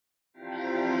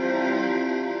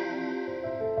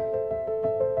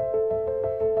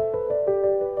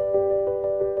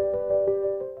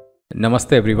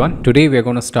Namaste everyone. Today we are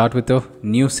going to start with a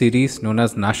new series known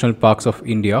as National Parks of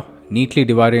India, neatly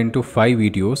divided into 5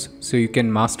 videos so you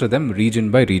can master them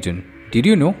region by region. Did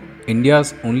you know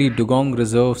India's only dugong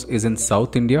reserves is in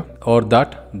South India, or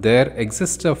that there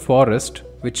exists a forest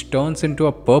which turns into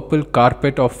a purple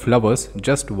carpet of flowers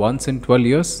just once in 12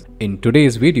 years? In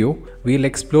today's video, we'll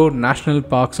explore national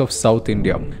parks of South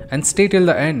India, and stay till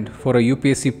the end for a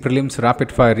UPSC Prelims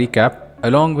rapid fire recap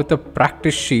along with a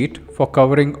practice sheet for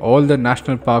covering all the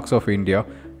national parks of India,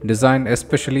 designed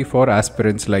especially for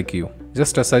aspirants like you.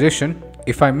 Just a suggestion,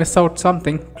 if I miss out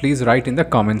something, please write in the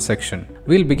comment section.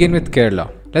 We'll begin with Kerala.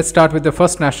 Let's start with the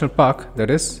first national park, that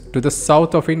is, to the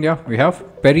south of India, we have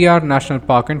Periyar National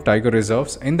Park and Tiger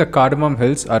Reserves in the Cardamom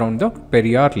Hills around the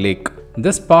Periyar Lake.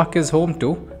 This park is home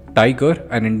to tiger,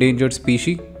 an endangered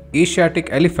species, Asiatic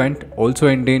elephant, also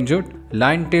endangered,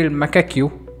 lion-tailed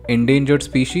macaque, endangered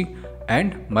species,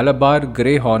 and Malabar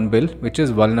grey hornbill, which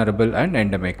is vulnerable and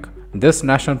endemic. This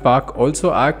national park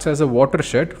also acts as a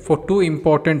watershed for two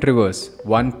important rivers,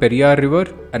 one Periyar River,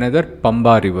 another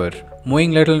Pamba River.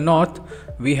 Moving little north,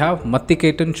 we have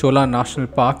Mattiketan Chola National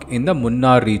Park in the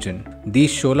Munnar region.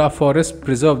 These Chola forests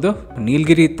preserve the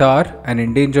Nilgiri tar, an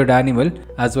endangered animal,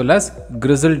 as well as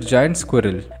grizzled giant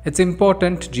squirrel. It's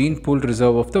important gene pool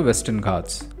reserve of the Western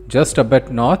Ghats. Just a bit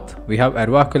north, we have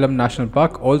Ervakulam National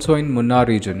Park, also in Munnar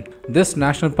region. This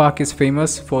national park is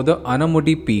famous for the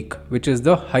Anamudi Peak, which is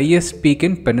the highest peak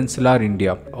in peninsular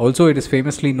India. Also, it is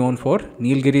famously known for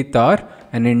Nilgiri tar,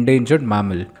 an endangered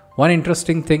mammal. One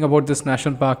interesting thing about this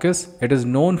national park is it is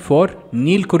known for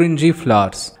Neelkurinji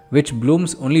flowers, which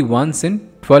blooms only once in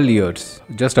 12 years.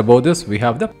 Just above this, we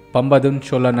have the Pambadun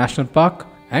Chola National Park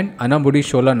and Anamudi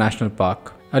Chola National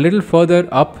Park. A little further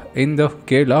up in the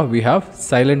Kerala, we have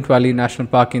Silent Valley National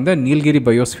Park in the Nilgiri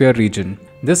Biosphere region.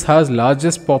 This has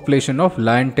largest population of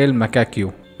lion-tailed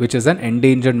macaque, which is an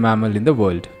endangered mammal in the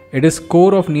world. It is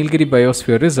core of Nilgiri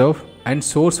Biosphere Reserve and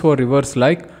source for rivers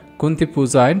like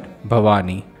Kuntipuza and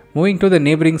Bhavani. Moving to the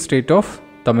neighboring state of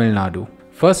Tamil Nadu.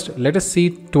 First, let us see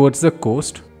towards the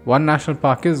coast. One national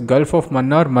park is Gulf of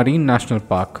Mannar Marine National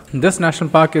Park. This national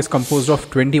park is composed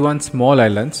of 21 small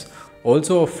islands.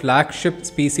 Also, a flagship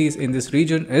species in this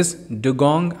region is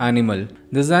dugong animal.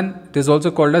 This is also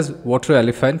called as water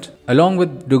elephant. Along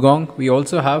with dugong, we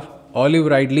also have olive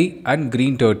ridley and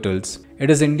green turtles. It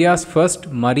is India's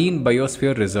first marine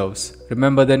biosphere reserves.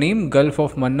 Remember the name, Gulf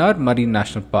of Mannar Marine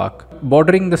National Park.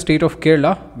 Bordering the state of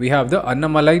Kerala, we have the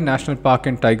Annamalai National Park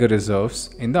and Tiger Reserves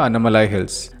in the Annamalai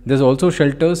Hills. This also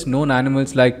shelters known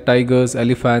animals like tigers,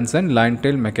 elephants and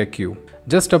lion-tailed macaque.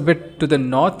 Just a bit to the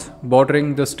north,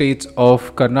 bordering the states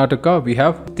of Karnataka, we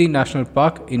have the National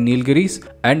Park in Nilgiris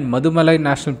and Madumalai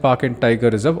National Park and Tiger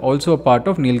Reserve, also a part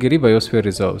of Nilgiri Biosphere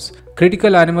Reserves.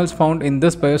 Critical animals found in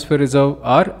this Biosphere Reserve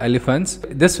are elephants.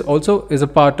 This also is a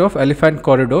part of Elephant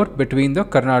Corridor between the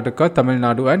Karnataka, Tamil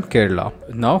Nadu and Kerala.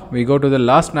 Now we go to the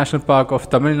last national park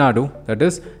of Tamil Nadu, that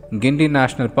is Gindi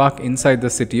National Park inside the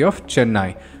city of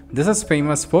Chennai. This is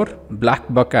famous for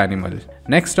black buck animal.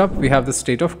 Next up, we have the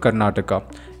state of Karnataka.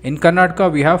 In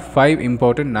Karnataka, we have 5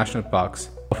 important national parks.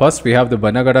 First, we have the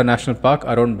Banagada National Park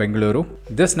around Bengaluru.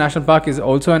 This national park is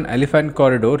also an elephant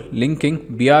corridor linking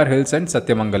BR Hills and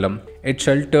Satyamangalam. It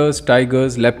shelters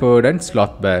tigers, leopard and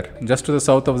sloth bear. Just to the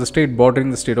south of the state,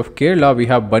 bordering the state of Kerala, we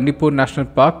have Bandipur National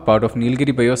Park, part of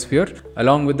Nilgiri Biosphere,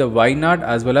 along with the Wayanad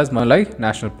as well as Malai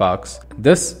National Parks.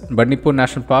 This Bandipur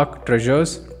National Park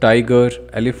treasures tiger,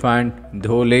 elephant,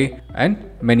 dhole and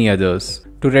many others.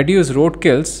 To reduce road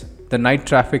kills, the night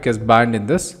traffic is banned in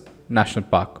this national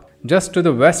park. Just to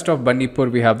the west of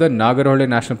Bandipur, we have the Nagarhole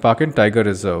National Park and Tiger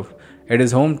Reserve. It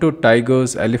is home to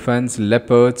tigers, elephants,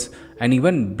 leopards and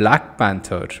even black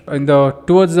panther.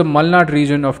 Towards the Malnad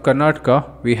region of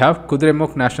Karnataka, we have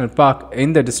Kudremukh National Park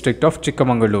in the district of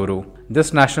Chikkamangaluru.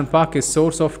 This national park is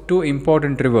source of two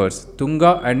important rivers,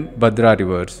 Tunga and Bhadra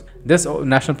rivers. This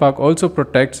national park also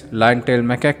protects lion-tailed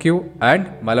macaque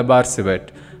and Malabar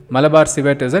civet. Malabar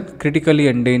civet is a critically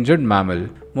endangered mammal.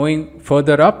 Moving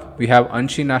further up, we have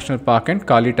Anshi National Park and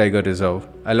Kali Tiger Reserve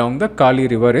along the Kali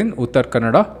River in Uttar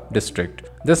Kannada district.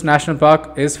 This national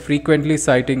park is frequently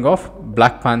sighting of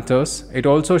black panthers. It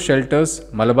also shelters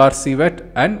Malabar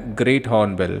civet and great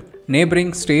hornbill.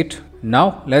 Neighboring state.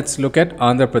 Now let's look at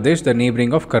Andhra Pradesh, the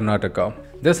neighboring of Karnataka.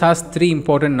 This has 3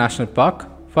 important national parks.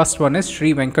 First one is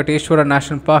Sri Venkateshwara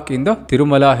National Park in the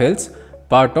Tirumala Hills,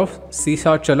 part of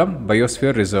Sisachalam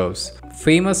Biosphere Reserves.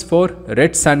 Famous for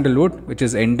red sandalwood, which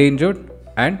is endangered,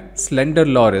 and slender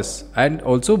loris and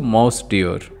also mouse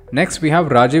deer. Next we have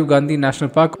Rajiv Gandhi National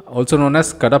Park, also known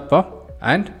as Kadapa,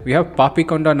 And we have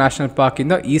Papikonda National Park in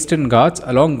the Eastern Ghats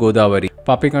along Godavari.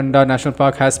 Papikonda National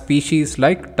Park has species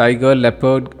like tiger,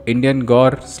 leopard, Indian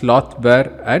gaur, sloth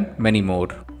bear and many more.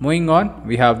 Moving on,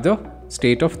 we have the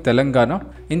state of Telangana.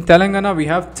 In Telangana, we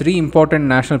have 3 important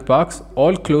national parks,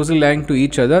 all closely lying to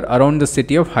each other around the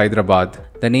city of Hyderabad.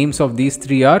 The names of these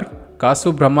 3 are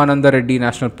Kasu Brahmananda Reddy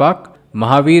National Park,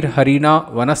 Mahavir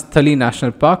Harina Vanasthali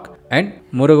National Park and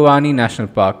Murugavani National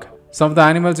Park. Some of the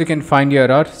animals you can find here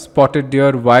are spotted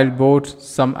deer, wild boars,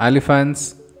 some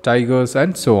elephants, tigers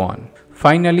and so on.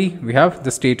 Finally, we have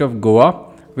the state of Goa,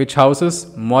 which houses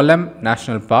Mollem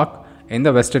National Park in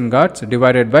the Western Ghats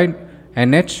divided by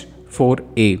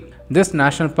NH4A. This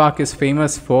national park is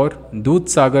famous for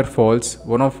Dudhsagar Falls,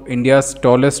 one of India's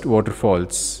tallest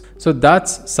waterfalls. So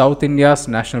that's South India's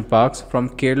national parks, from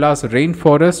Kerala's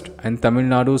rainforest and Tamil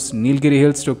Nadu's Nilgiri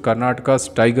Hills to Karnataka's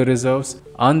tiger reserves,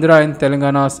 Andhra and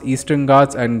Telangana's Eastern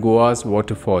Ghats and Goa's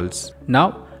waterfalls.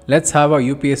 Now let's have a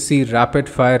UPSC rapid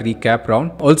fire recap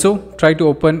round. Also try to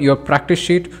open your practice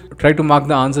sheet, try to mark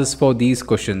the answers for these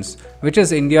questions. Which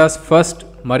is India's first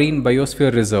marine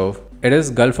biosphere reserve? It is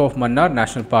Gulf of Mannar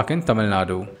National Park in Tamil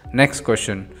Nadu. Next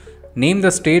question. Name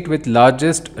the state with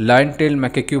largest lion-tailed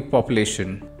macaque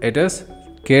population. It is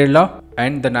Kerala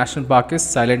and the national park is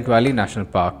Silent Valley National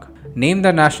Park. Name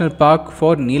the national park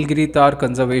for Nilgiri Tar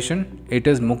conservation. It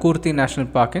is Mukurthi National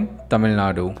Park in Tamil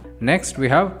Nadu. Next we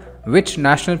have which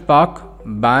national park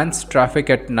bans traffic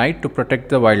at night to protect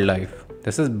the wildlife.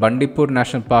 This is Bandipur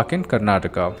National Park in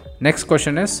Karnataka. Next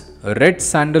question is red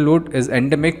sandalwood is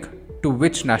endemic to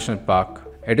which national park?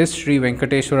 It is Sri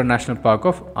Venkateshwara National Park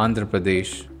of Andhra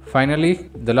Pradesh. Finally,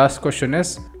 the last question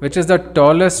is which is the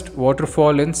tallest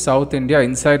waterfall in South India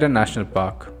inside a national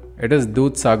park? It is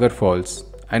Dudhsagar Falls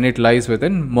and it lies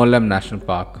within Mollem National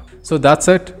Park. So that's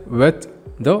it with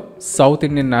the South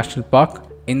Indian National Park.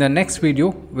 In the next video,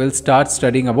 we'll start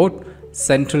studying about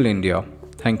Central India.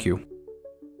 Thank you.